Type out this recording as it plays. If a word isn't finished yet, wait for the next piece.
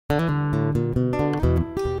Hey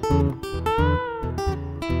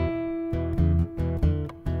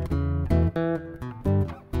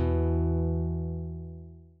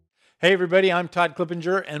everybody, I'm Todd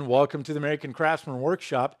Clippinger and welcome to the American Craftsman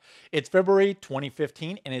Workshop. It's February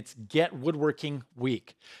 2015 and it's Get Woodworking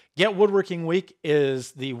Week. Get Woodworking Week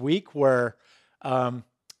is the week where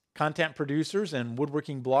content producers and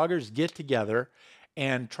woodworking bloggers get together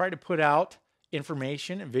and try to put out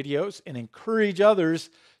information and videos and encourage others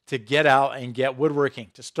to get out and get woodworking,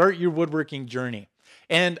 to start your woodworking journey.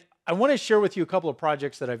 And I want to share with you a couple of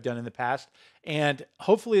projects that I've done in the past, and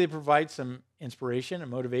hopefully they provide some inspiration and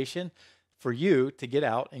motivation for you to get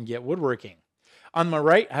out and get woodworking. On my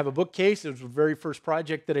right, I have a bookcase. It was the very first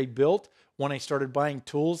project that I built when I started buying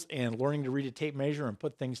tools and learning to read a tape measure and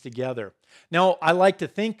put things together. Now, I like to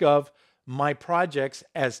think of my projects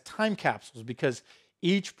as time capsules because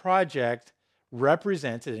each project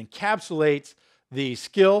represents, it encapsulates the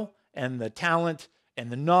skill and the talent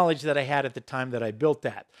and the knowledge that I had at the time that I built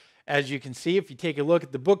that. As you can see, if you take a look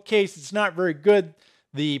at the bookcase, it's not very good.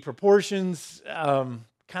 The proportions, kind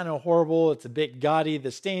of horrible. It's a bit gaudy.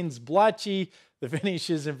 The stain's blotchy. The finish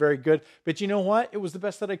isn't very good. But you know what? It was the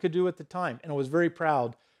best that I could do at the time. And I was very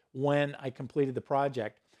proud when I completed the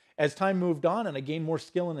project. As time moved on and I gained more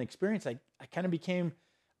skill and experience, I kind of became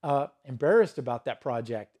embarrassed about that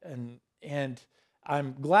project. And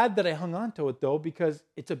I'm glad that I hung on to it, though, because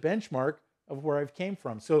it's a benchmark of where I've came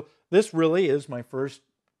from. So this really is my first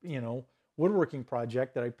woodworking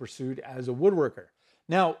project that I pursued as a woodworker.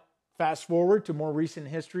 Now, fast forward to more recent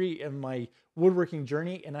history in my woodworking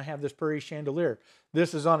journey, and I have this prairie chandelier.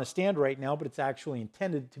 This is on a stand right now, but it's actually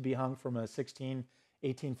intended to be hung from a 16,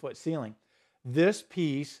 18-foot ceiling. This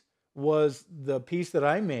piece was the piece that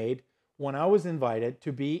I made when I was invited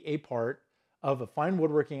to be a part of a fine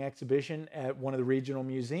woodworking exhibition at one of the regional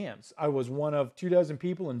museums. I was one of 24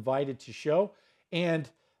 people invited to show, and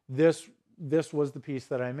this was the piece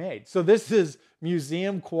that I made. So this is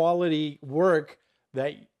museum quality work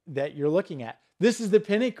that you're looking at. This is the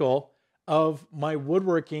pinnacle of my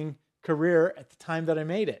woodworking career at the time that I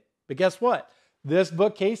made it. But guess what? This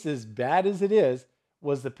bookcase, as bad as it is,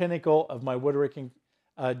 was the pinnacle of my woodworking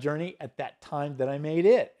journey at that time that I made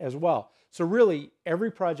it as well. So really,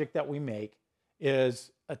 every project that we make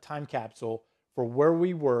is a time capsule for where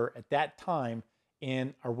we were at that time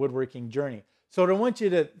in our woodworking journey. So what I want you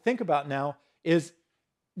to think about now is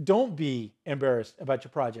don't be embarrassed about your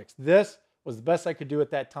projects. This was the best I could do at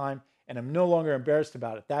that time, and I'm no longer embarrassed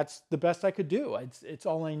about it. That's the best I could do. It's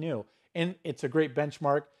all I knew. And it's a great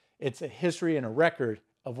benchmark. It's a history and a record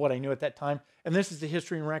of what I knew at that time. And this is the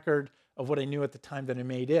history and record of what I knew at the time that I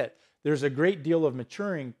made it. There's a great deal of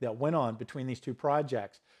maturing that went on between these two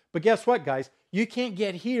projects. But guess what, guys? You can't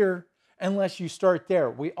get here unless you start there.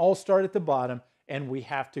 We all start at the bottom, and we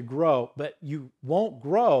have to grow. But you won't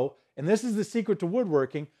grow, and this is the secret to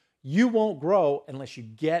woodworking, you won't grow unless you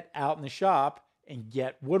get out in the shop and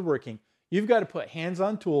get woodworking. You've got to put hands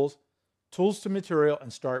on tools, tools to material,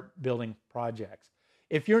 and start building projects.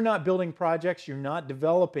 If you're not building projects, you're not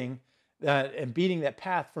developing and beating that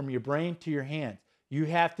path from your brain to your hands. You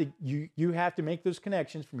have to make those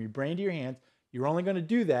connections from your brain to your hands. You're only going to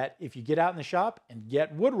do that if you get out in the shop and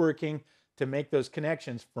get woodworking to make those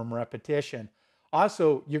connections from repetition.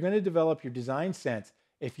 Also, you're going to develop your design sense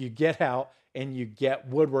if you get out and you get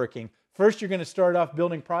woodworking. First, you're going to start off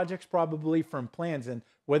building projects probably from plans, and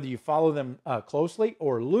whether you follow them closely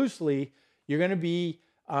or loosely, you're going to be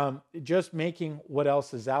just making what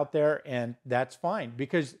else is out there, and that's fine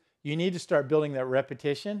because you need to start building that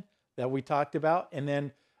repetition that we talked about, and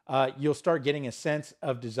then you'll start getting a sense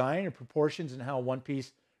of design and proportions and how one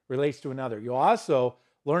piece relates to another. You'll also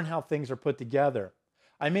learn how things are put together.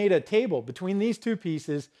 I made a table between these two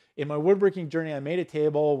pieces. In my woodworking journey, I made a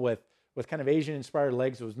table with kind of Asian-inspired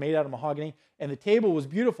legs. It was made out of mahogany, and the table was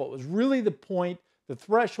beautiful. It was really the point, the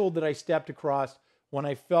threshold that I stepped across when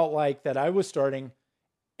I felt like that I was starting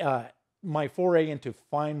my foray into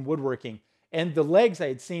fine woodworking. And the legs I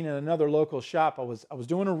had seen in another local shop. I was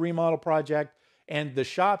doing a remodel project, and the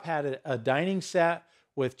shop had a dining set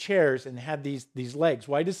with chairs and had these legs.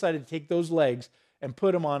 Well, I decided to take those legs and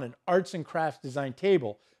put them on an arts and crafts design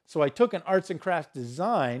table. So I took an arts and crafts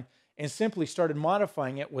design and simply started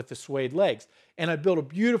modifying it with the suede legs. And I built a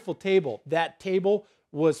beautiful table. That table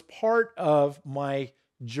was part of my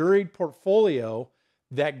juried portfolio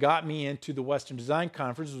that got me into the Western Design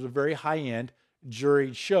Conference. It was a very high-end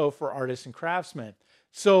juried show for artists and craftsmen.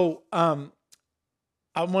 So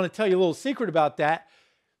I want to tell you a little secret about that.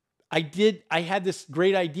 I had this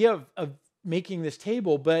great idea of making this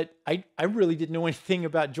table, but I really didn't know anything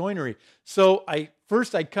about joinery. So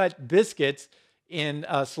first I cut biscuits in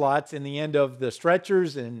slots in the end of the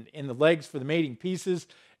stretchers and in the legs for the mating pieces.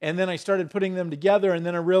 And then I started putting them together, and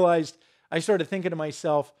then I realized, I started thinking to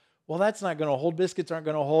myself, well, that's not going to hold. Biscuits aren't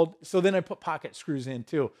going to hold. So then I put pocket screws in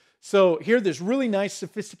too. So here, this really nice,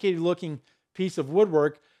 sophisticated looking piece of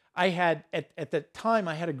woodwork. I had, at the time,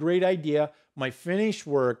 I had a great idea. My finish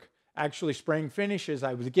work, actually spraying finishes,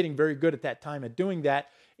 I was getting very good at that time at doing that.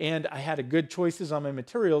 And I had a good choices on my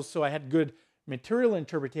materials. So I had good material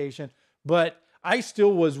interpretation, but I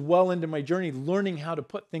still was well into my journey learning how to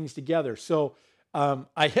put things together. So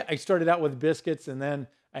I started out with biscuits, and then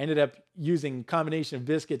I ended up using a combination of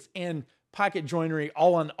biscuits and pocket joinery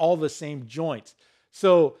all on all the same joints.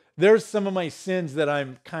 So there's some of my sins that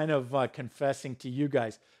I'm kind of confessing to you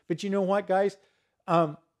guys. But you know what, guys?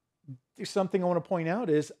 There's something I want to point out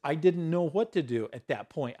is I didn't know what to do at that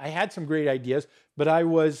point. I had some great ideas, but I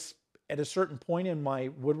was at a certain point in my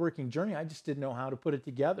woodworking journey, I just didn't know how to put it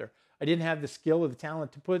together. I didn't have the skill or the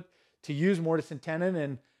talent to use mortise and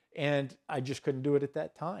tenon, and I just couldn't do it at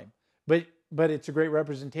that time. But it's a great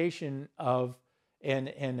representation of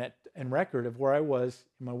and record of where I was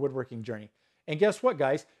in my woodworking journey. And guess what,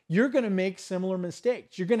 guys? You're going to make similar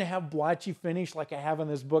mistakes. You're going to have blotchy finish like I have on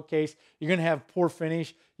this bookcase. You're going to have poor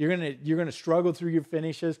finish. You're going to struggle through your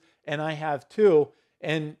finishes, and I have too.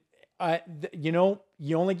 And you know,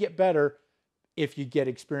 you only get better if you get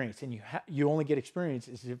experience, and you only get experience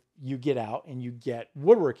is if you get out and you get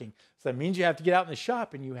woodworking. So that means you have to get out in the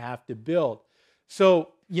shop and you have to build. So,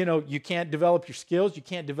 you know, you can't develop your skills. You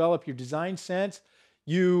can't develop your design sense.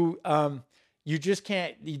 You just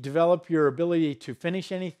can't develop your ability to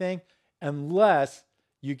finish anything unless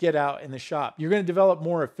you get out in the shop. You're going to develop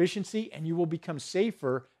more efficiency, and you will become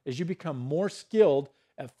safer as you become more skilled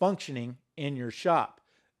at functioning in your shop,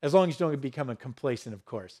 as long as you don't become complacent, of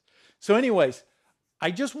course. So anyways,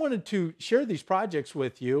 I just wanted to share these projects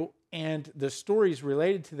with you and the stories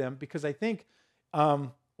related to them, because I think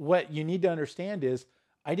what you need to understand is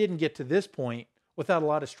I didn't get to this point without a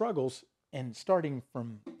lot of struggles, and starting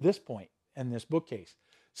from this point and this bookcase.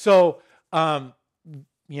 So,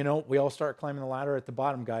 you know, we all start climbing the ladder at the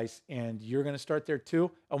bottom, guys, and you're going to start there too.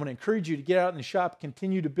 I want to encourage you to get out in the shop,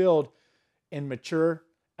 continue to build and mature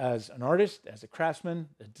as an artist, as a craftsman,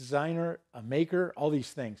 a designer, a maker, all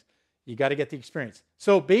these things. You got to get the experience.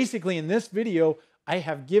 So basically in this video, I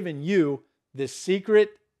have given you the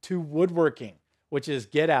secret to woodworking, which is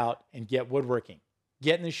get out and get woodworking.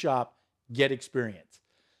 Get in the shop, get experience.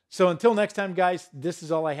 So until next time, guys, this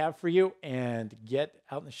is all I have for you. And get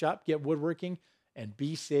out in the shop, get woodworking, and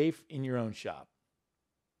be safe in your own shop.